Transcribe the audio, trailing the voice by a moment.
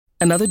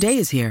Another day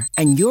is here,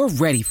 and you're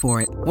ready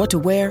for it. What to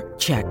wear?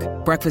 Check.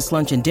 Breakfast,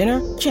 lunch, and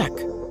dinner? Check.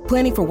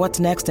 Planning for what's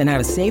next and how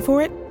to save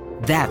for it?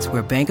 That's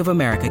where Bank of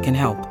America can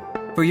help.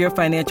 For your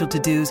financial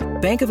to-dos,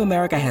 Bank of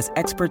America has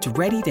experts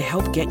ready to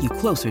help get you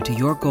closer to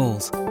your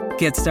goals.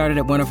 Get started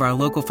at one of our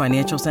local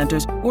financial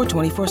centers or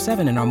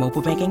 24/7 in our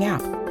mobile banking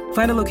app.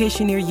 Find a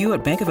location near you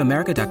at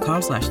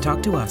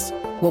bankofamerica.com/talktous.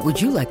 What would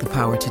you like the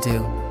power to do?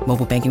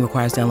 Mobile banking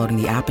requires downloading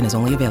the app and is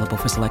only available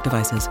for select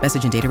devices.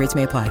 Message and data rates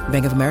may apply.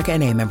 Bank of America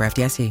N.A., member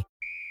FDIC.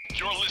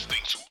 You're listening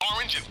to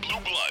Orange and Blue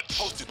Bloods,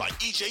 hosted by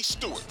E.J.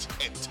 Stewart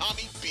and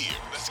Tommy Beard.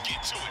 Let's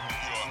get to it,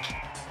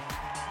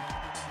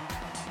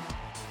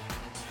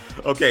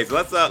 New York. Okay, so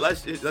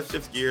let's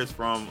shift gears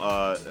from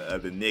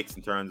the Knicks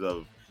in terms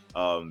of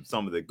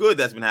some of the good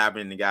that's been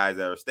happening, the guys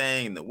that are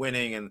staying, and the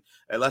winning, and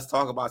let's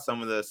talk about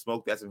some of the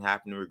smoke that's been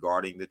happening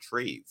regarding the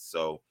trades.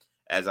 So,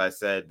 as I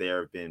said, there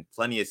have been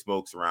plenty of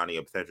smoke surrounding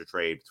a potential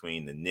trade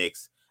between the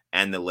Knicks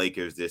and the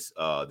Lakers this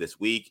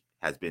week.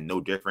 Has been no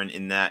different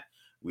in that.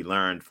 We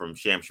learned from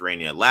Shams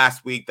Charania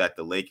last week that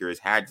the Lakers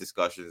had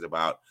discussions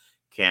about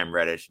Cam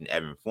Reddish and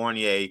Evan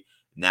Fournier.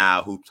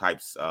 Now, Hoop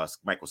Type's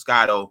Michael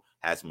Scotto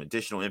has some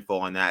additional info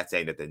on that,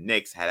 saying that the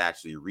Knicks had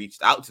actually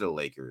reached out to the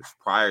Lakers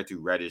prior to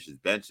Reddish's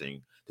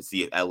benching to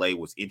see if LA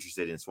was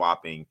interested in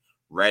swapping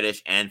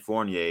Reddish and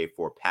Fournier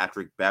for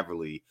Patrick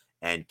Beverley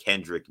and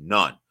Kendrick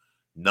Nunn.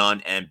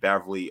 Nunn and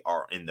Beverley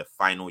are in the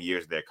final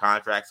years of their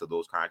contracts, so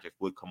those contracts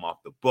would come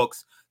off the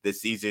books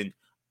this season.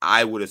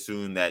 I would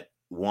assume that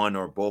one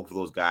or both of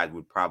those guys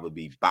would probably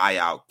be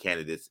buyout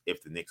candidates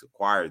if the Knicks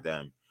acquired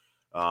them.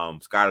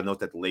 Scott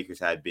notes that the Lakers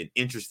had been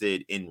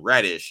interested in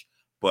Reddish,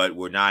 but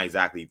were not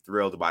exactly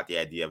thrilled about the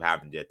idea of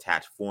having to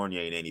attach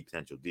Fournier in any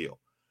potential deal,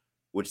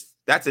 which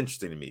that's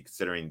interesting to me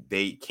considering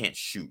they can't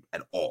shoot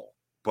at all.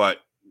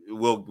 But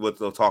we'll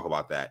talk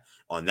about that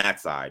on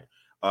that side.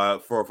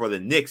 For the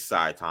Knicks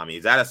side, Tommy,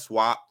 is that a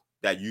swap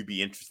that you'd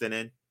be interested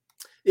in?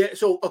 Yeah,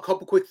 so a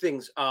couple quick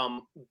things.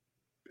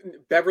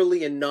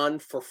 Beverly and Nunn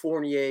for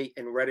Fournier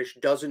and Reddish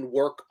doesn't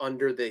work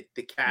under the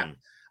cap.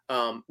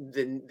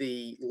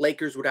 The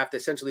Lakers would have to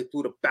essentially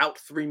include about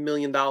 $3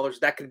 million.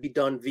 That could be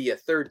done via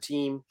third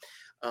team.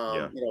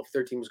 If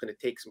third team was going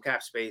to take some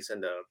cap space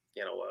and a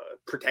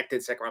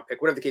protected second round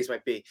pick, whatever the case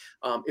might be.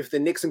 If the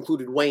Knicks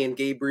included Wayne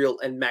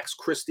Gabriel and Max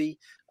Christie,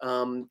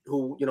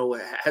 who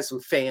has some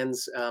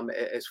fans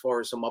as far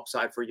as some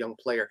upside for a young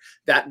player,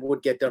 that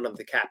would get done under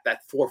the cap.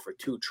 That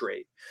 4-for-2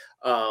 trade,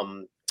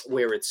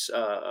 where it's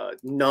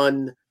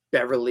Nunn,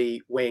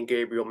 Beverly, Wayne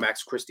Gabriel,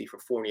 Max Christie for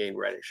Fournier and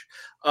Reddish,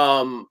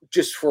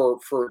 just for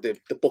the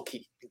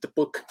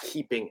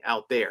bookkeeping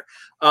out there.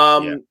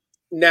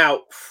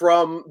 Now,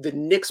 from the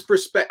Knicks'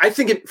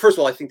 perspective, first of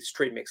all, I think this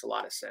trade makes a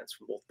lot of sense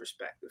from both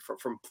perspectives,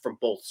 from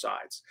both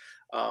sides.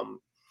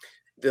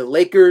 The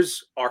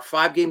Lakers are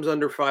 5 games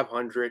under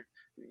 500,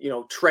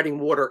 treading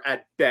water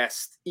at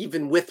best,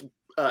 even with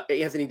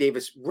Anthony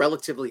Davis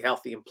relatively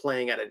healthy and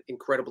playing at an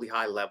incredibly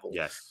high level.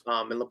 Yes.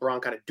 And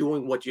LeBron kind of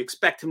doing what you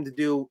expect him to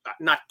do.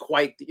 Not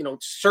quite,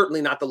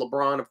 certainly not the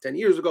LeBron of 10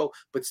 years ago,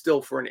 but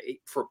still for a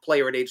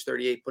player at age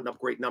 38, putting up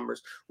great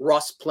numbers.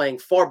 Russ playing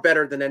far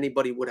better than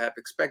anybody would have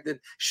expected.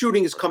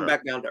 Shooting has come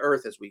back down to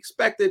earth as we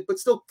expected, but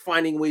still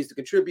finding ways to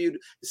contribute.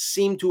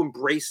 Seemed to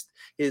embrace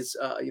his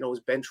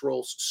bench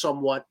roles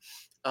somewhat.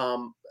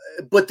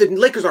 But the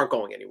Lakers aren't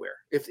going anywhere.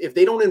 If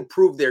they don't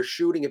improve their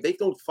shooting, if they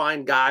don't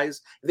find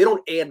guys, if they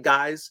don't add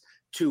guys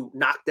to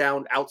knock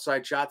down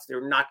outside shots,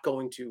 they're not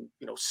going to,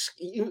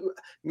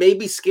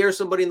 maybe scare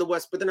somebody in the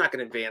West, but they're not going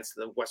to advance to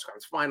the West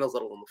Conference Finals,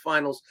 let alone the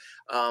finals.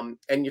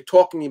 And you're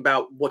talking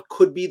about what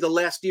could be the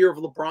last year of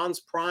LeBron's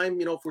prime.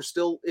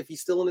 If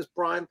he's still in his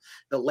prime,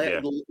 the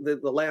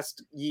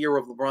last year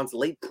of LeBron's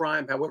late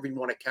prime, however you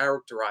want to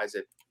characterize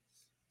it.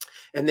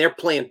 And they're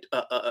playing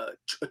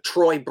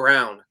Troy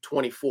Brown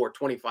 24,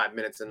 25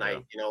 minutes a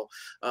night.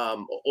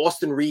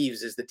 Austin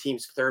Reeves is the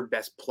team's third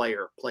best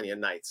player plenty of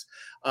nights.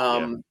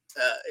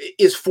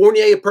 Is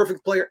Fournier a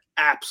perfect player?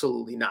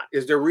 Absolutely not.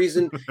 Is there a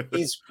reason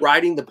he's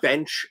riding the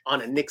bench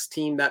on a Knicks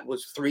team that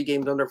was 3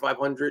 games under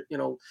 500,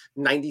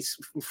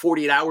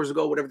 48 hours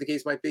ago, whatever the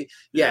case might be?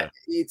 Yeah.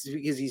 It's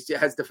because he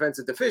has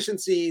defensive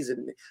deficiencies.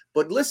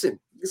 But listen,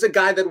 he's a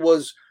guy that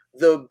was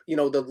the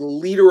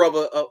leader of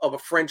a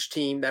French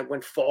team that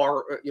went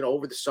far,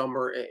 over the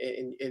summer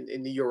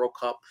in the Euro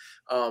Cup.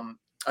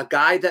 A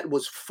guy that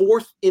was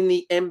 4th in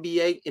the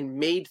NBA and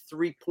made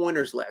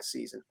 3-pointers last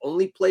season.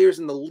 Only players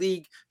in the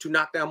league to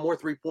knock down more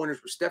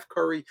 3-pointers were Steph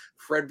Curry,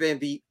 Fred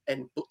VanVleet,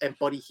 and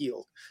Buddy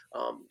Hield.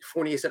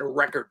 Fournier set a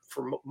record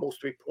for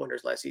most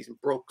 3-pointers last season,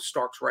 broke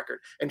Stark's record,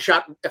 and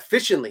shot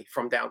efficiently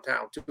from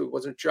downtown too. It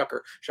wasn't a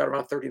chucker, shot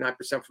around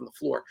 39% from the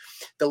floor.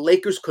 The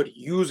Lakers could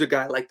use a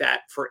guy like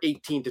that for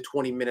 18 to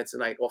 20 minutes a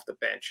night off the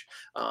bench.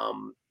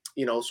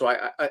 So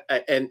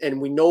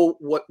and we know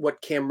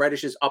what Cam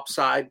Reddish's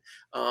upside,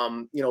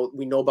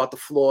 we know about the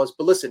flaws,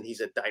 but listen, he's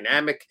a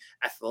dynamic,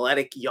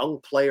 athletic, young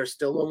player,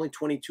 still only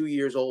 22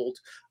 years old.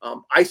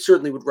 I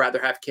certainly would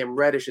rather have Cam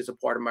Reddish as a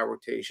part of my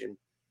rotation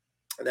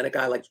than a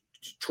guy like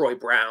Troy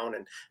Brown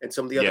and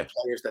some of the other Yeah.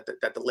 players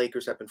that the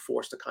Lakers have been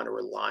forced to kind of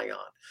rely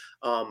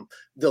on.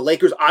 The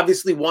Lakers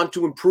obviously want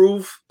to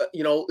improve,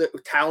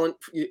 talent,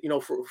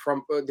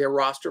 from their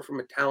roster from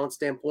a talent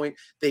standpoint.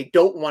 They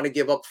don't want to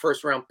give up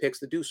first round picks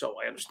to do so.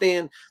 I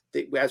understand.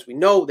 As we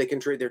know, they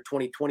can trade their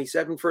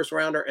 2027 first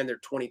rounder and their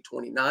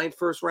 2029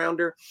 first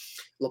rounder.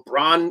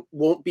 LeBron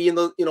won't be in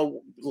the,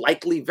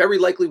 very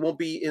likely won't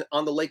be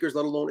on the Lakers,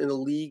 let alone in the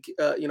league,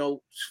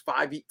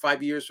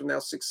 5 years from now,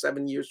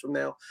 6-7 years from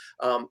now.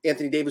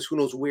 Anthony Davis, who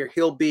knows where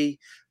he'll be.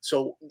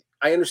 So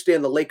I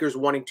understand the Lakers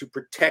wanting to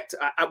protect.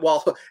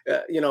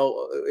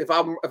 If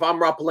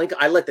I'm Rob Pelinka,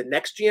 I let the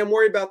next GM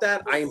worry about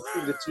that. I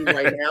improve the team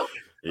right now.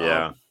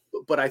 Yeah.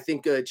 But I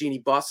think Jeannie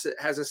Buss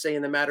has a say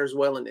in the matter as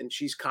well, and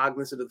she's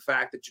cognizant of the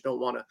fact that you don't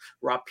want to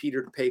rob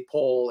Peter to pay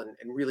Paul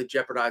and really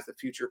jeopardize the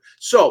future.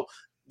 So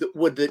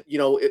would the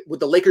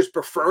Lakers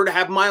prefer to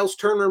have Miles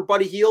Turner and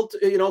Buddy Hield,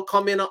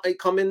 come in,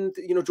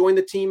 join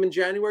the team in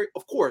January?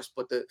 Of course,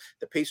 but the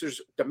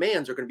Pacers'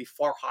 demands are going to be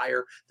far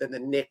higher than the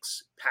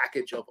Knicks'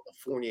 package of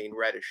Fournier and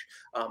Reddish.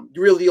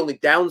 Really, the only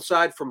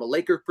downside from a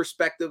Laker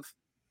perspective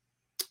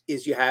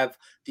is you have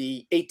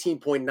the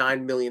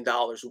 $18.9 million,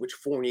 which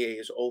Fournier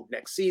is owed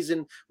next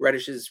season.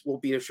 Reddish will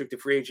be a restricted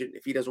free agent.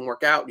 If he doesn't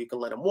work out, you can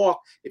let him walk.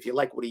 If you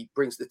like what he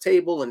brings to the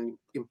table and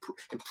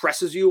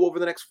impresses you over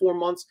the next 4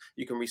 months,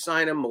 you can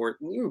re-sign him, or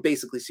you can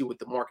basically see what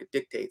the market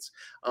dictates.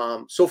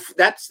 So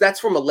that's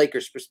from a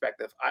Lakers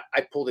perspective.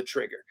 I pull the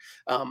trigger.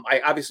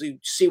 I obviously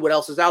see what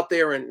else is out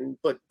there,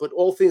 but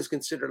all things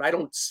considered, I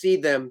don't see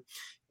them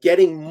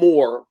getting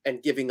more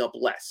and giving up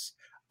less.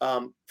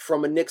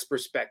 From a Knicks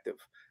perspective,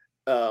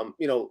 I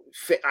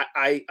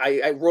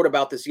wrote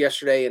about this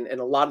yesterday, and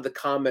a lot of the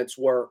comments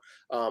were,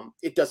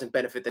 it doesn't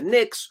benefit the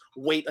Knicks.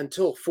 Wait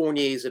until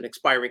Fournier is an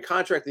expiring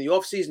contract in the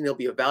offseason. He'll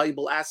be a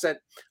valuable asset.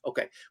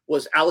 Okay.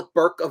 Was Alec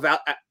Burke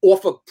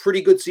off a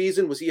pretty good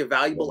season? Was he a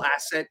valuable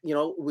asset?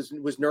 Was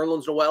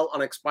Nerlens Noel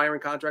on an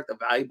expiring contract a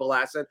valuable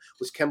asset?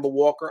 Was Kemba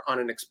Walker on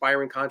an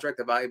expiring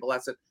contract a valuable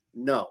asset?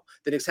 No.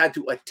 The Knicks had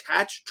to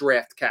attach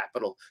draft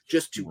capital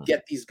just to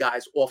get these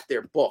guys off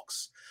their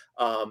books.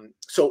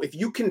 So if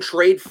you can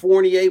trade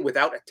Fournier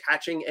without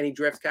attaching any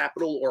draft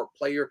capital or a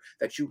player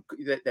that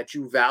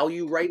you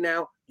value right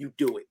now, you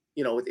do it.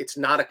 It's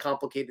not a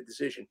complicated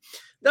decision.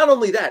 Not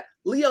only that,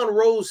 Leon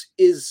Rose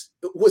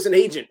was an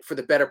agent for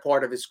the better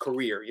part of his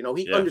career.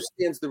 He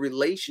understands the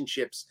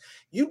relationships.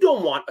 You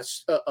don't want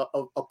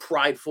a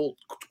prideful,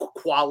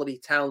 quality,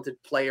 talented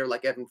player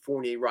like Evan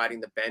Fournier riding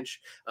the bench.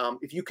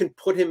 If you can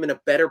put him in a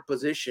better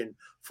position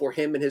for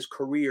him in his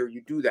career,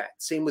 you do that.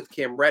 Same with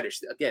Cam Reddish.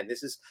 Again,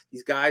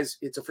 these guys,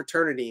 it's a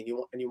fraternity,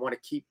 and you want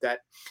to keep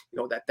that,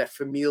 that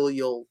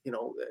familial,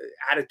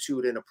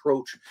 attitude and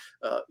approach,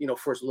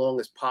 for as long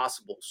as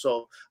possible.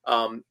 So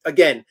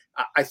again,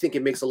 I think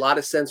it makes a lot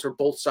of sense for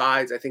both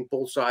sides. I think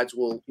both sides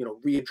will,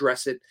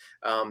 readdress it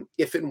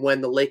if and when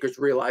the Lakers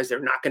realize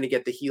they're not going to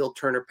get the Hield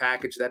Turner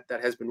package that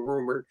has been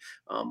rumored.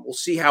 We'll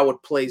see how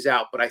it plays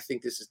out, but I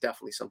think this is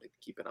definitely something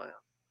to keep an eye on.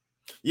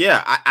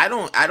 Yeah, I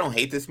don't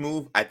hate this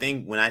move. I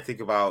think when I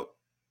think about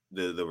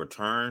the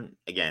return,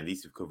 again,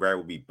 these could very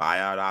well be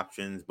buyout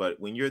options. But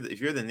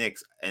if you're the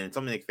Knicks, and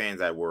some Knicks fans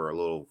that were a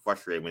little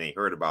frustrated when they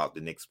heard about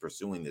the Knicks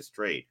pursuing this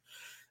trade,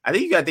 I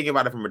think you got to think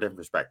about it from a different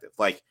perspective.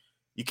 Like,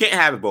 you can't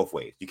have it both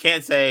ways. You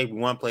can't say we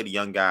want to play the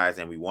young guys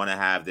and we want to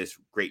have this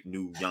great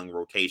new young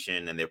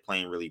rotation and they're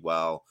playing really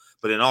well.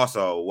 But then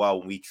also,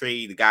 when we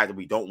trade the guys that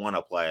we don't want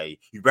to play,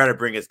 you better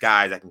bring us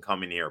guys that can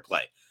come in here and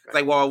play. It's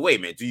like, well, wait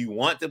a minute. Do you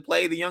want to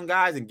play the young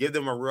guys and give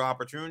them a real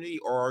opportunity,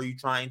 or are you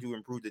trying to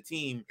improve the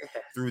team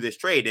through this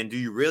trade? And do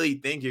you really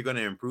think you're going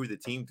to improve the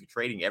team through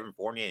trading Evan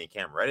Fournier and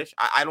Cam Reddish?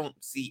 I don't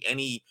see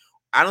any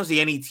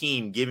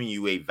team giving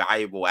you a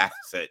valuable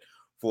asset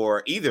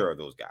for either of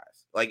those guys.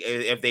 Like,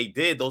 if they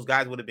did, those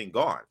guys would have been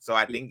gone. So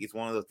I think it's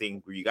one of those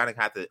things where you got to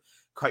have to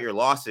cut your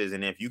losses.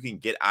 And if you can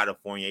get out of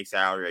Fournier's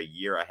salary a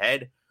year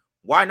ahead,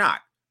 why not?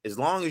 As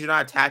long as you're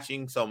not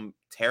attaching some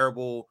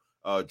terrible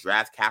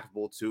draft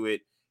capital to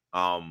it.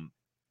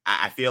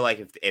 I feel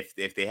like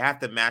if they have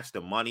to match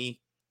the money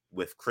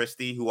with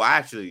Christie, who I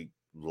actually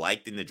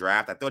liked in the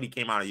draft, I thought he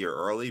came out a year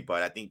early,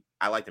 but I think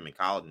I liked him in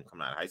college and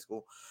coming out of high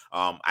school.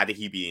 I think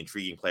he'd be an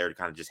intriguing player to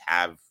kind of just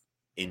have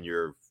in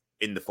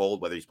the fold,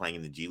 whether he's playing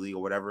in the G League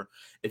or whatever.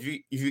 If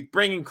you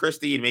bring in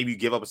Christie and maybe you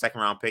give up a second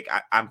round pick,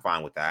 I'm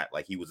fine with that.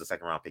 Like, he was a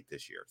second round pick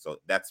this year, so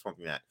that's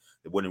something that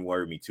wouldn't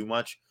worry me too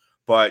much.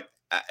 But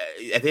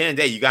at the end of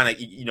the day,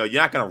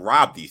 you're not gonna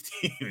rob these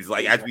teams,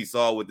 like as we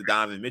saw with the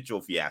Donovan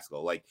Mitchell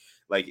fiasco. Like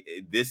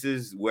this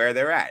is where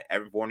they're at.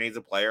 Evan Fournier is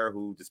a player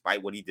who,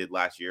 despite what he did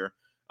last year,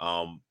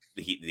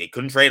 they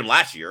couldn't trade him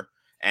last year,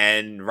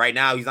 and right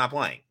now he's not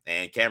playing.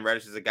 And Cam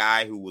Reddish is a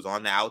guy who was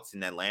on the outs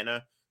in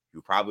Atlanta.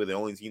 You're probably the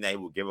only team that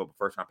will give up a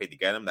first round pick to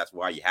get him. That's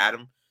why you had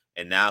him,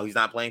 and now he's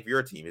not playing for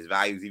your team. His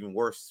value is even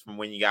worse from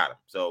when you got him.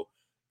 So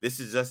this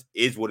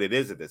is what it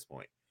is at this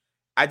point.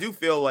 I do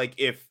feel like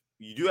if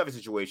you do have a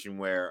situation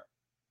where,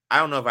 I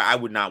don't know if I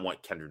would not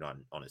want Kendrick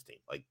on his team.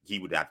 Like, he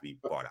would have to be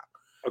bought out.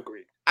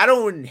 Agreed. I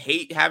don't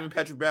hate having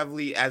Patrick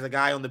Beverley as a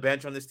guy on the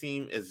bench on this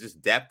team. It's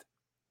just depth.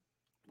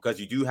 because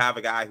you do have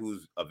a guy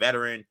who's a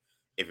veteran.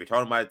 If you're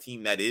talking about a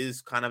team that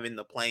is kind of in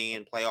the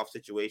play-in playoff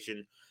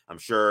situation, I'm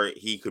sure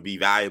he could be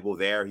valuable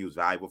there. He was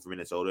valuable for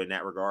Minnesota in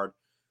that regard.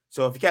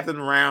 So if you kept him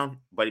around,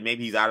 but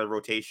maybe he's out of the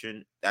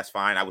rotation, that's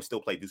fine. I would still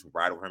play Deuce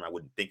McBride over him. I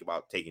wouldn't think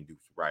about taking Deuce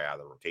McBride out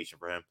of the rotation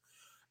for him.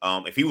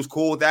 If he was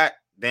cool with that,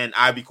 then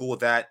I'd be cool with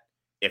that.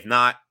 If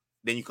not,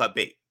 then you cut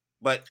bait.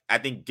 But I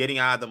think getting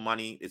out of the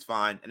money is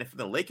fine. And from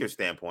the Lakers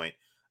standpoint,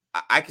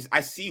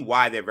 I see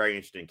why they're very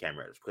interested in Cam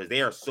Reddish, because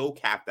they are so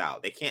capped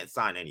out. They can't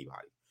sign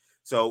anybody.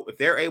 So if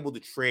they're able to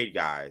trade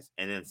guys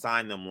and then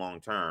sign them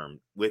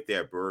long-term with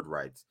their bird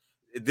rights,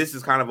 this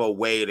is kind of a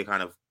way to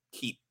kind of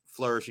keep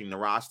flourishing the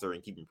roster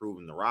and keep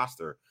improving the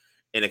roster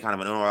in a kind of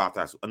an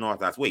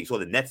unorthodox way. You saw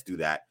the Nets do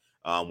that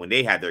when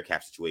they had their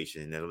cap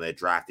situation and their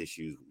draft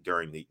issues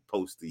during the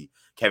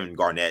Kevin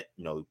Garnett,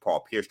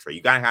 Paul Pierce trade.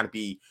 You gotta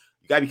be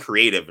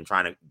creative and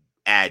trying to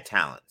add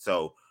talent.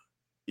 So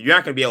you're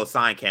not going to be able to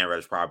sign Cam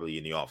Reddish probably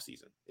in the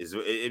offseason.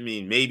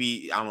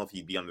 Maybe, I don't know if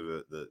he'd be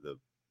under the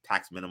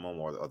tax minimum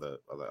or the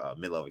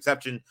mid-level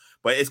exception,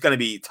 but it's going to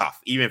be tough,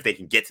 even if they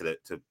can get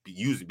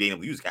being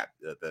able to use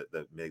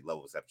the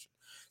mid-level exception.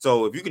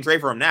 So if you can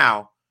trade for him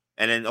now,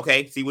 and then,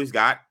 okay, see what he's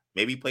got,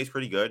 maybe he plays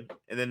pretty good,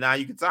 and then now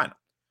you can sign him.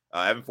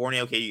 Evan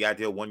Fournier, okay, you got to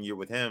deal 1 year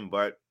with him,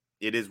 but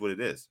it is what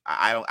it is.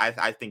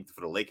 I think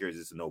for the Lakers,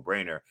 it's a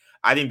no-brainer.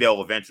 I think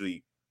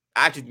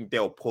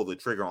they'll pull the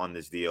trigger on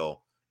this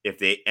deal if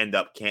they end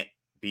up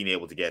being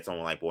able to get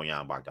someone like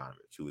Bojan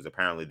Bogdanovic, who is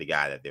apparently the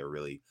guy that they're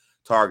really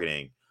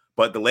targeting.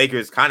 But the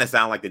Lakers kind of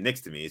sound like the Knicks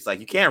to me. It's like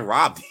you can't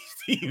rob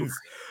these teams.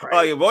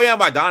 Right. Bojan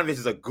Bogdanovic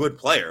is a good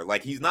player.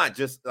 Like he's not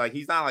just a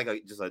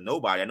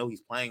nobody. I know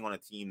he's playing on a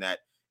team that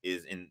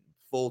is in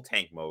full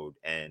tank mode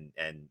and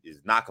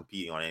is not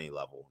competing on any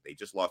level. They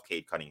just lost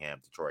Cade Cunningham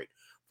to Detroit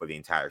for the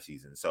entire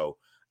season. So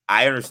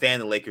I understand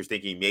the Lakers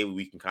thinking maybe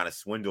we can kind of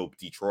swindle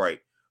Detroit,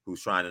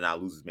 who's trying to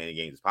not lose as many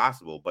games as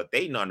possible, but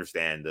they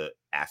understand the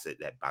asset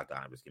that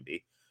Bogdanovic can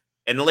be.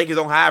 And the Lakers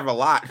don't have a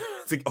lot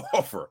to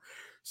offer.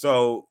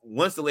 So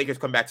once the Lakers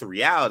come back to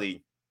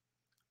reality,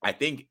 I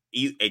think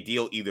a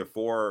deal either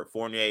for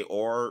Fournier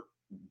or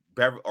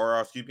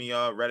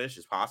Reddish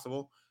is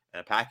possible. And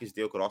a package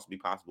deal could also be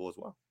possible as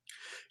well.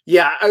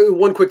 Yeah,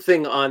 one quick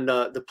thing on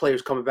the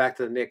players coming back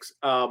to the Knicks.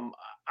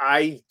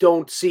 I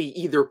don't see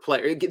either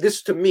player.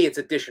 This to me, it's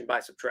addition by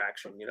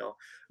subtraction.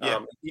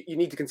 You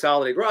need to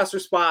consolidate roster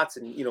spots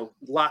and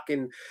lock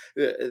in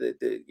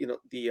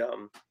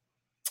the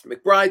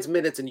McBride's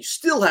minutes, and you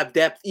still have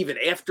depth even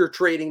after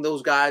trading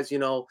those guys.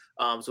 So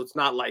it's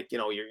not like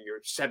you're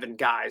 7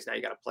 guys now.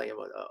 You got to play them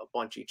a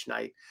bunch each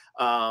night.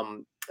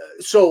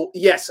 So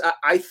yes,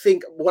 I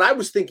think what I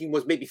was thinking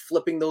was maybe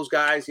flipping those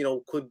guys.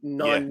 Could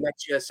none net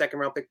you a second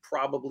round pick?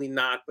 Probably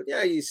not. But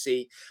yeah, you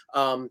see.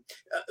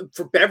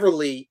 For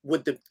Beverly,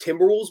 would the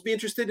Timberwolves be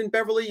interested in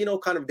Beverly?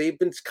 They've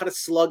been kind of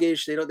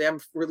sluggish. They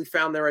haven't really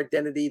found their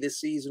identity this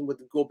season with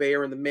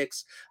Gobert in the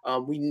mix.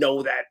 We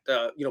know that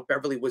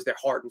Beverly was their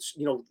heart and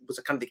was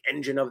kind of the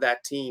engine of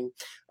that team.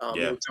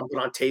 Jumping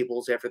on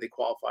tables after they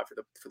qualified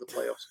for the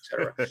playoffs,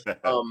 etc.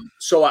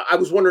 So I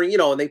was wondering,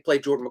 and they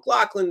played Jordan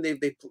McLaughlin.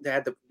 They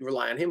had to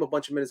rely on him a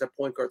bunch of minutes at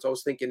point guard. So I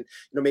was thinking,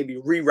 maybe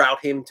reroute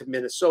him to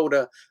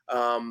Minnesota,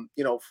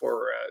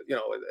 for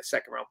a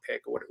second round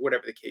pick or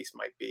whatever the case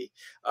might be.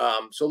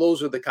 So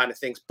those are the kind of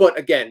things. But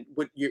again,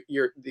 what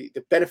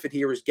the benefit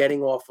here is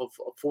getting off of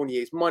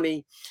Fournier's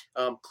money,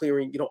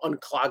 clearing,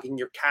 unclogging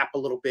your cap a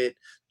little bit,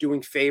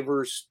 doing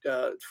favors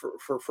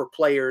for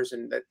players,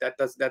 and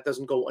that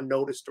doesn't go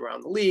unnoticed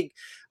around the league.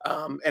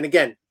 And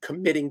again,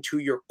 committing to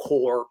your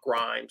core,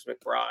 Grimes,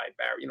 McBride,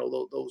 Barry,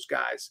 those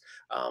guys,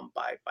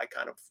 by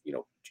kind of,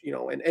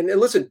 and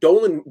listen,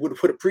 Dolan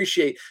would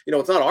appreciate,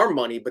 it's not our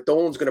money, but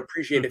Dolan's going to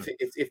appreciate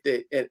if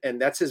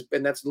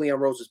that's Leon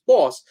Rose's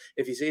boss,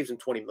 if he saves him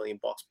 $20 million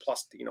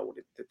plus,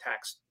 the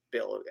tax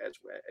bill as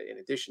in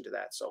addition to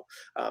that. So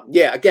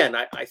again,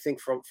 I think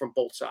from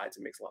both sides,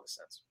 it makes a lot of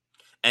sense.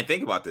 And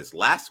think about this.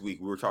 Last week,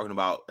 we were talking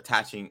about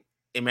attaching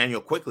Emmanuel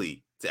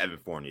Quickly to Evan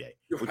Fournier,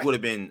 which would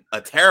have been a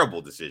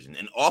terrible decision,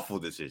 an awful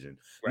decision.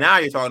 Right. Now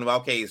you're talking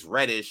about, okay, it's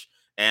Reddish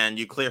and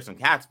you clear some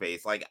cap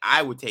space. Like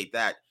I would take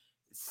that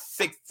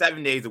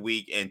 6-7 days a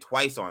week and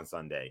twice on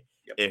Sunday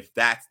if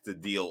that's the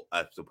deal,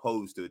 as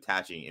opposed to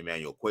attaching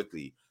Emmanuel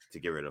Quickly to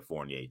get rid of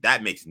Fournier.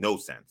 That makes no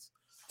sense.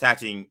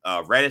 Attaching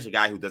Reddish, a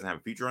guy who doesn't have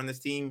a future on this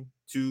team,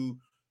 to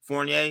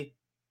Fournier,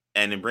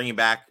 and then bringing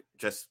back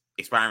just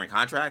expiring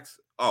contracts.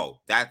 Oh,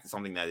 that's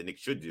something that the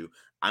Knicks should do.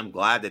 I'm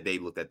glad that they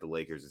looked at the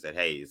Lakers and said,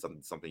 hey, it's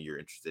something you're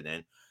interested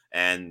in.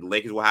 And the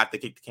Lakers will have to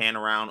kick the can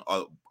around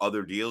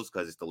other deals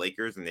because it's the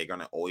Lakers, and they're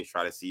going to always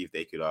try to see if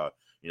they could,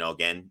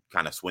 again,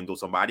 kind of swindle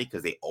somebody,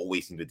 because they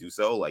always seem to do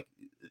so. Like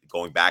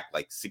going back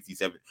like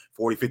 67,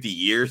 40, 50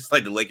 years,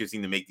 like the Lakers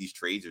seem to make these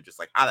trades. Are just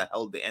like, how the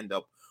hell did they end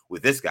up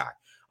with this guy?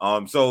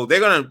 So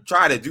they're going to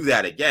try to do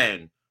that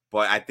again,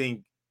 but I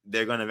think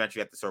they're going to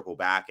eventually have to circle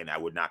back, and I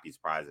would not be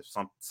surprised if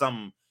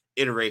some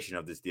iteration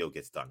of this deal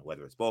gets done,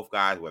 whether it's both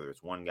guys, whether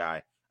it's one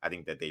guy. I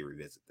think that they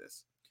revisit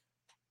this.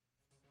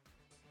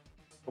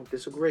 don't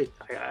disagree.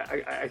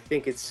 I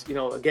think it's,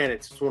 again,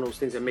 it's one of those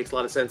things that makes a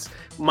lot of sense.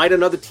 Might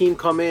another team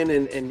come in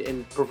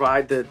and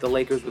provide the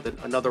Lakers with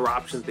another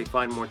option that they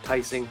find more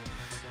enticing?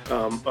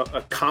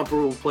 A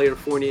comparable player to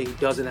Fournier who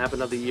doesn't have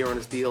another year on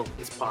his deal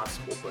is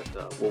possible,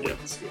 but we'll wait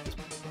and see at this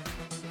point.